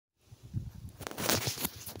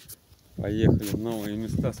Поехали новые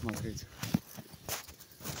места смотреть.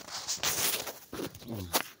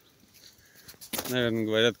 Наверное,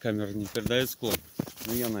 говорят, камера не передает склон,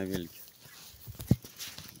 но я на велике.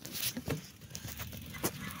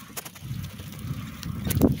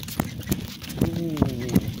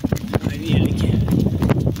 На велике.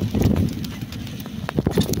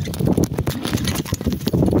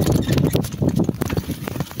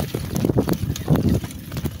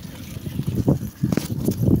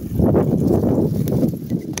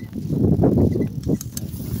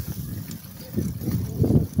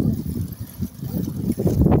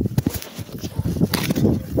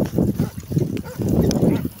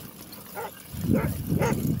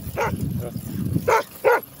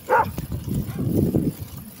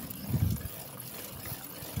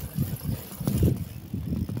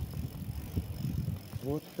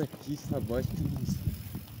 Вот такие собачки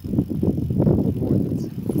водятся.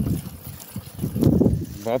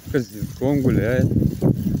 Бабка с детком гуляет,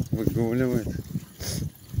 выгуливает.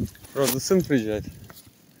 Правда, сын приезжает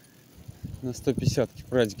на 150-ки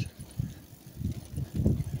праздники.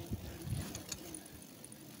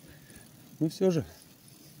 Ну все же,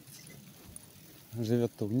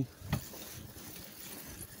 живет-то у них.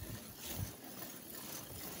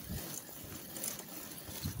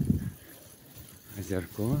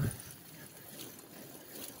 Озерко.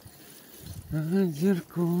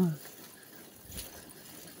 Озерко.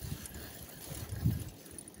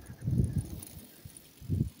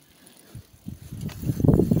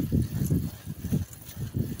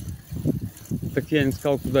 Так я не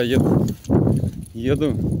сказал, куда еду.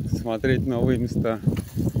 Еду смотреть новые места.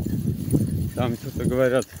 Там что-то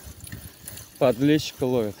говорят, подлещика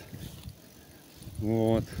ловят.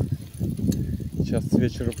 Вот. Сейчас с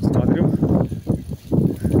вечера посмотрю,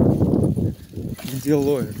 где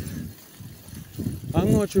ловят. А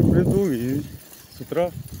ночью приду и с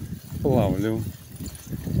утра плавлю.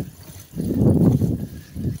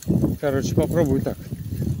 Короче, попробую так.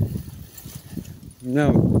 У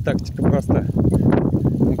меня тактика простая.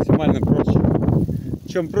 Максимально проще.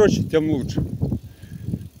 Чем проще, тем лучше.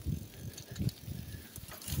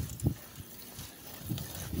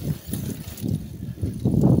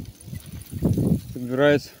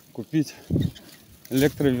 Собираюсь купить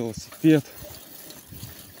электровелосипед.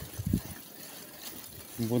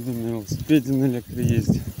 Буду на велосипеде на электро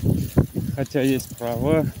ездить. Хотя есть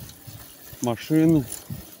права, машины.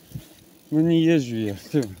 Но не езжу я.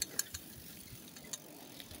 Все.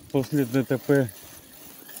 После ДТП,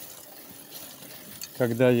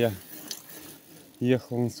 когда я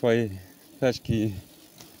ехал на своей тачке и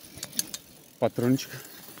патрончик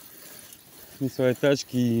на своей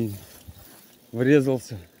тачке и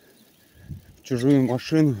врезался в чужую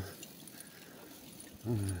машину,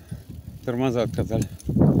 тормоза отказали,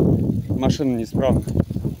 машина неисправна,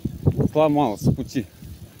 сломалась с пути.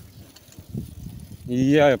 И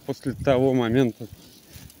я после того момента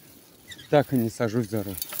так и не сажусь за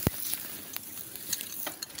руль.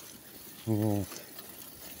 Вот.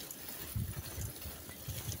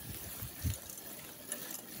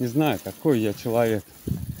 Не знаю, какой я человек.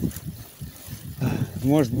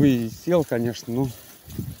 Может быть, и сел, конечно,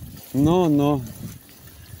 но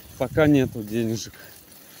пока нету денежек.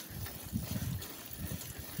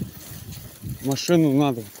 Машину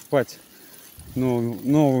надо покупать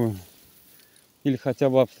новую или хотя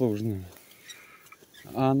бы обслуженную.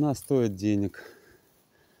 А она стоит денег.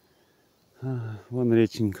 Вон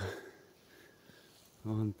реченька.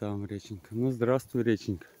 Вон там реченька. Ну, здравствуй,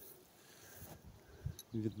 реченька.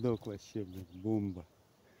 Видок вообще, блин, бомба.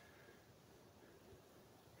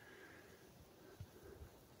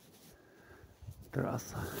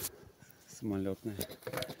 Трасса самолетная.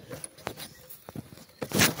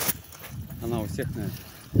 Она у всех,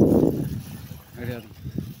 наверное, рядом.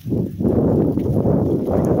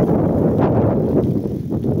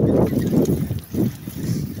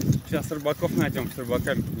 Сейчас рыбаков найдем, с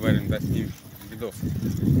рыбаками поговорим, да, с ними видос.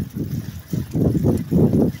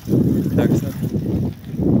 Так что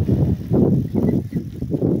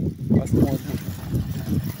посмотрим,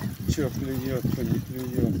 что клюет, что не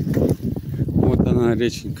клюет. Вот она,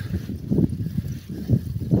 реченька.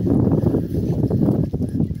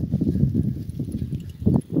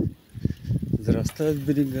 Зарастают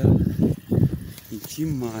берега. Идти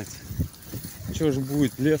мать. Что ж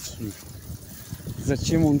будет, лес?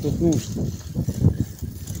 Зачем он тут нужен?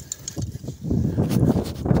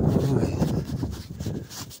 Ой.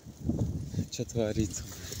 Что творится?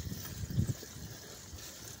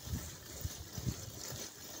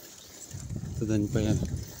 Туда не поеду.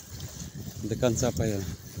 До конца поеду.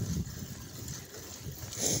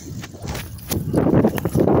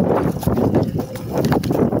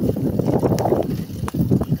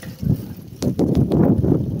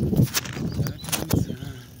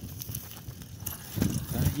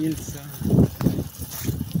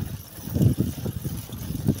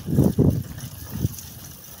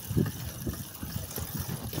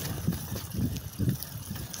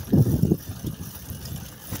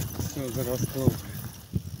 заросло.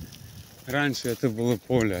 Раньше это было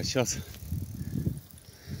поле, а сейчас...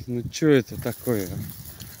 Ну что это такое?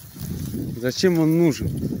 Зачем он нужен?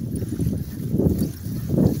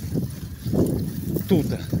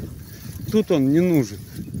 Тут он не нужен.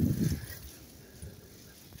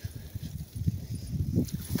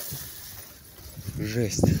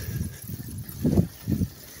 Жесть.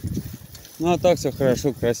 Ну а так все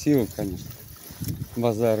хорошо, красиво, конечно.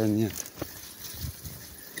 Базара нет.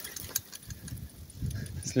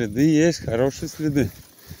 Следы есть, хорошие следы.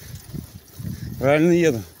 Правильно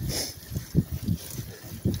еду.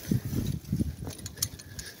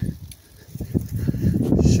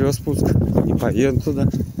 Еще спуск. Не поеду туда.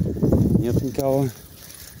 Нет никого.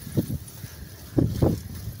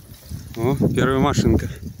 О, первая машинка.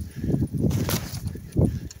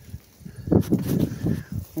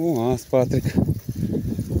 О, Патрик.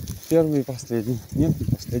 Первый и последний. Нет, не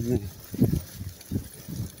последний.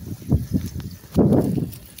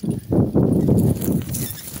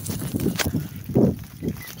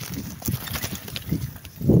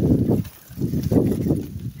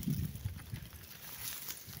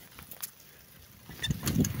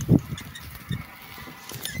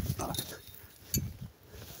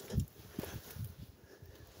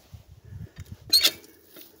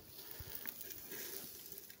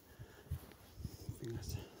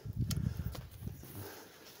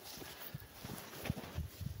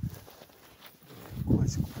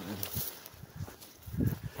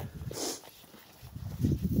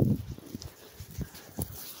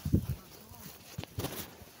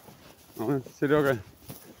 Серега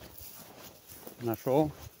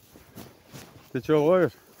нашел. Ты что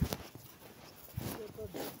ловишь?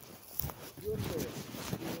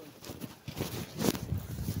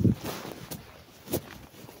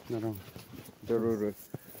 Здорово. Здорово.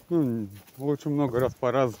 Ну, лучше много раз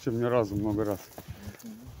по разу, чем ни разу много раз.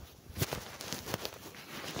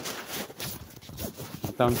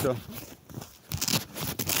 А там что?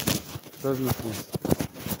 Тоже нашел.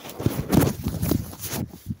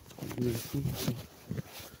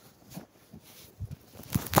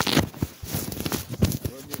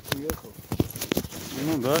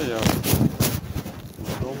 Ну да, я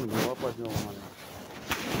дома дела поделал маленько.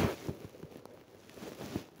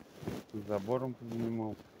 С забором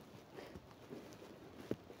поднимал.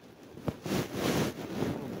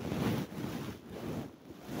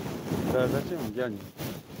 Да зачем? Я не.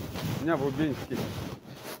 У меня бубенчики.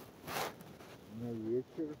 На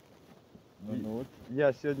вечер, на ночь.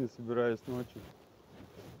 Я сегодня собираюсь ночью.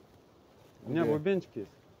 У меня бубенчики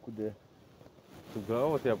есть. Куда? Туда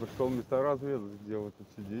вот я пришел места разведать, где вы тут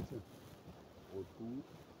сидите. Вот тут.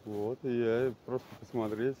 Вот, и я просто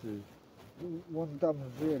посмотреть. И... Ну, вон там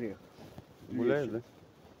жерех. Гуляешь, да?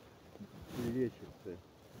 Лечится.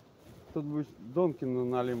 Тут будешь Донкина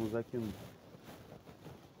на лиму закинуть.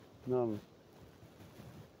 На ночь.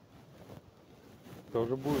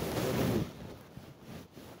 Тоже будет.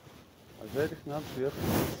 А жерех надо сверху.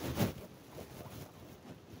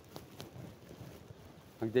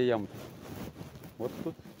 А где яма-то? Вот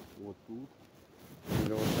тут? Вот тут.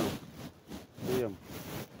 Или вот там? Где яма?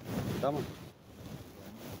 Там?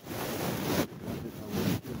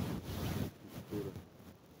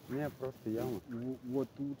 Не, просто яма. Вот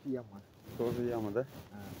тут яма. Тоже яма, да?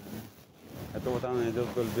 Ага. Это вот она идет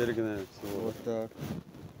вдоль берега, наверное, всего. Вот так.